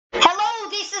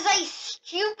is a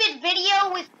stupid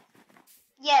video with,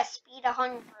 yes, speed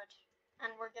 100.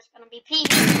 And we're just gonna be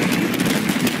PvP.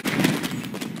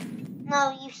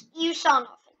 No, you saw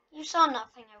nothing. You saw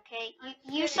nothing, okay?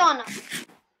 You saw nothing.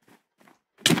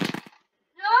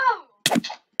 No!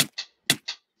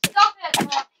 Stop it or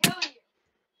I'll kill you.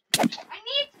 I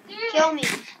need to do Kill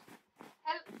this. me.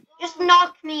 Hello. Just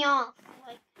knock me off.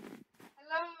 Like.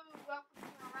 Hello, welcome to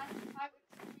a random fight with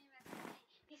Steven.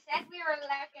 He said we were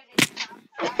allowed to get in.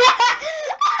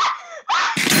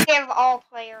 Give all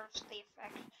players the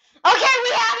effect. Okay,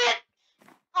 we have it!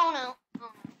 Oh no.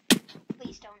 Oh no.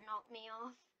 Please don't knock me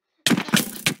off.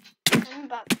 I'm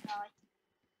about to die.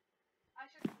 I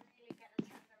should really get a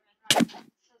turn of it.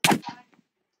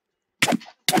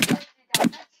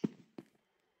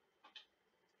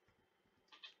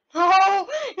 Oh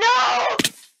no!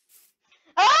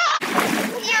 Ah!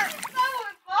 You're so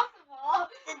impossible.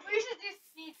 We should do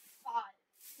speed 5.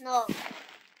 No.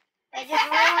 That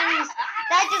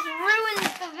just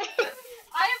ruins the video.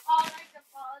 I am already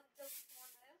default just for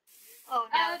this. Oh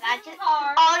no, that just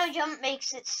hard. auto jump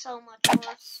makes it so much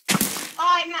worse.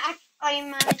 Oh, I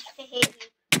managed to hit you.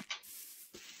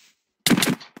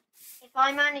 If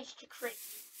I manage to crit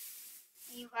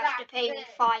you, you have to pay me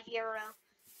 €5.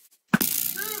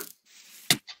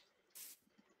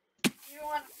 You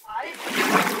want to fight?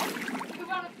 You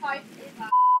want to fight is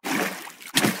that?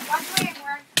 By the way, I'm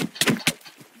wearing.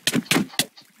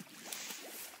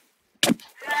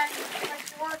 And my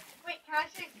sword. Wait, can I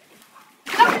say?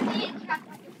 Look at the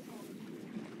enchantment of the sword.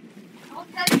 I'll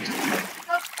tell you.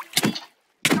 Look at the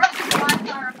first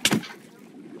fire.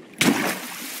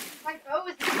 My bow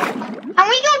is. Can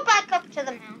we go back up to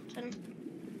the mountain?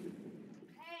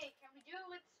 Hey, can we do it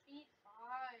with speed 5?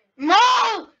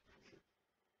 No!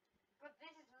 But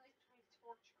this is literally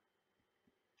torture.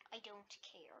 I don't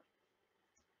care.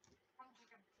 I'm just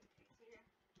gonna take it here.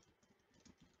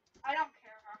 I don't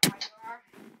care how high you are.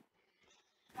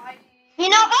 Bye. You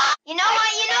know what? You know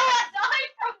what? You know what? Die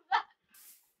from that.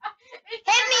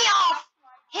 Hit me off.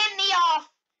 Hit me off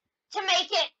to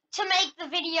make the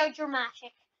video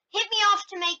dramatic. Hit me off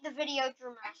to make the video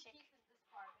dramatic.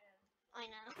 I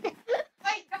know.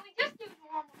 Wait, can we just do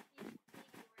normal speed?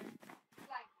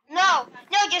 Like, No,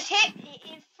 just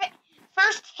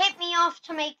first hit me off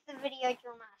to make the video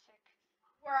dramatic.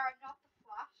 where I'm not the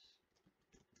Flash.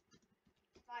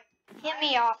 Like, Hit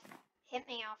me off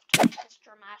to make this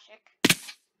dramatic.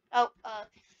 Oh,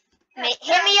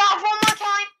 hit me off one more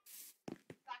time.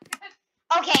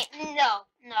 Okay, no,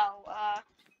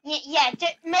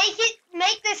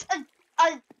 make this a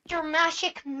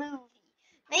dramatic movie.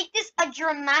 Make this a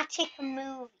dramatic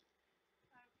movie.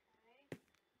 Okay.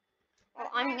 Well,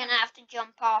 I'm gonna have to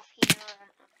jump off here.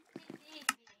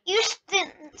 You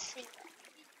didn't see that.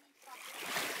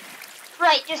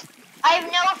 Right, I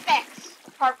have no effects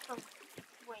apart from.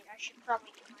 Wait, I should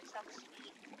probably give myself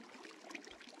speed.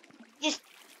 Just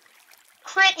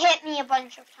crit hit me a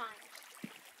bunch of times.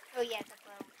 Oh yeah, the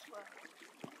bow as well.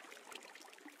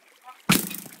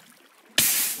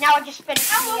 Now just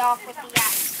finish me off with the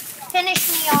axe. Finish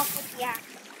me off with the axe.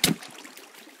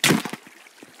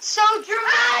 So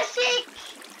dramatic!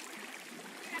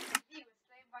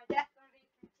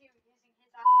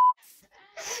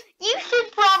 You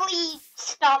should probably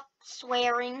stop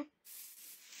swearing.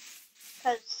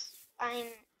 Because I'm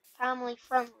family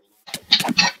friendly.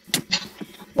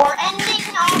 We're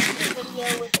ending off the video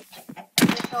with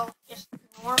just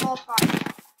normal fight.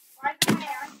 By the way,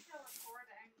 I'm still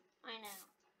recording. I know.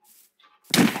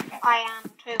 I am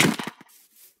too.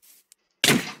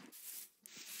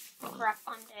 Oh, crap,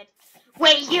 I'm dead.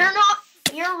 Wait, you're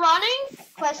running?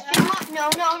 Question mark? No.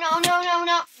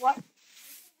 What?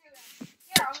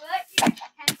 Here, I'll let you get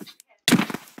 10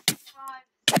 seconds. 5,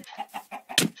 6,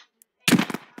 7, 8,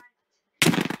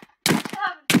 9, 10.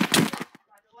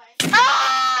 By the way.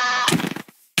 Ah!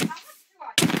 How much do I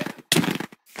do?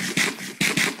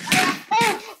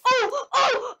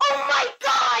 Oh my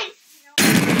god!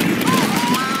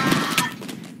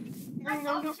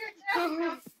 No.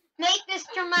 Make this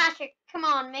dramatic. Come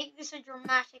on, make this a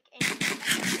dramatic ending.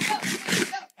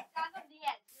 Stand on the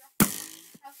edge.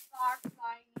 How far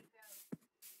flying you go.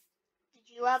 Did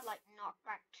you have like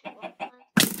knockback 2 of that?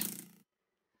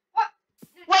 What?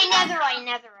 Wait, netherite.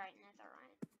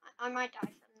 I might die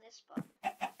from this, but.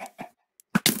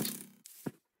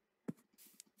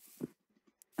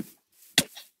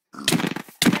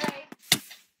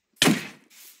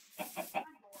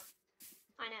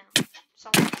 I know. So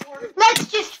let's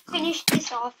just finish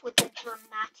this off with a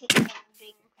dramatic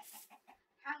ending.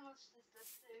 How much does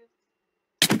this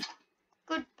do?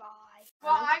 Goodbye.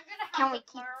 Well, I'm gonna Can have we to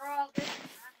keep- clear all this and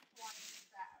one is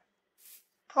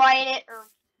out. quiet it or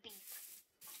beep.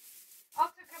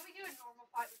 Also, can we do a normal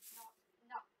fight with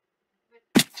with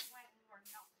when we're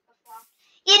not the flock?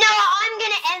 You know what? I'm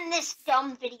gonna end this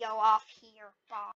dumb video off here. Bye.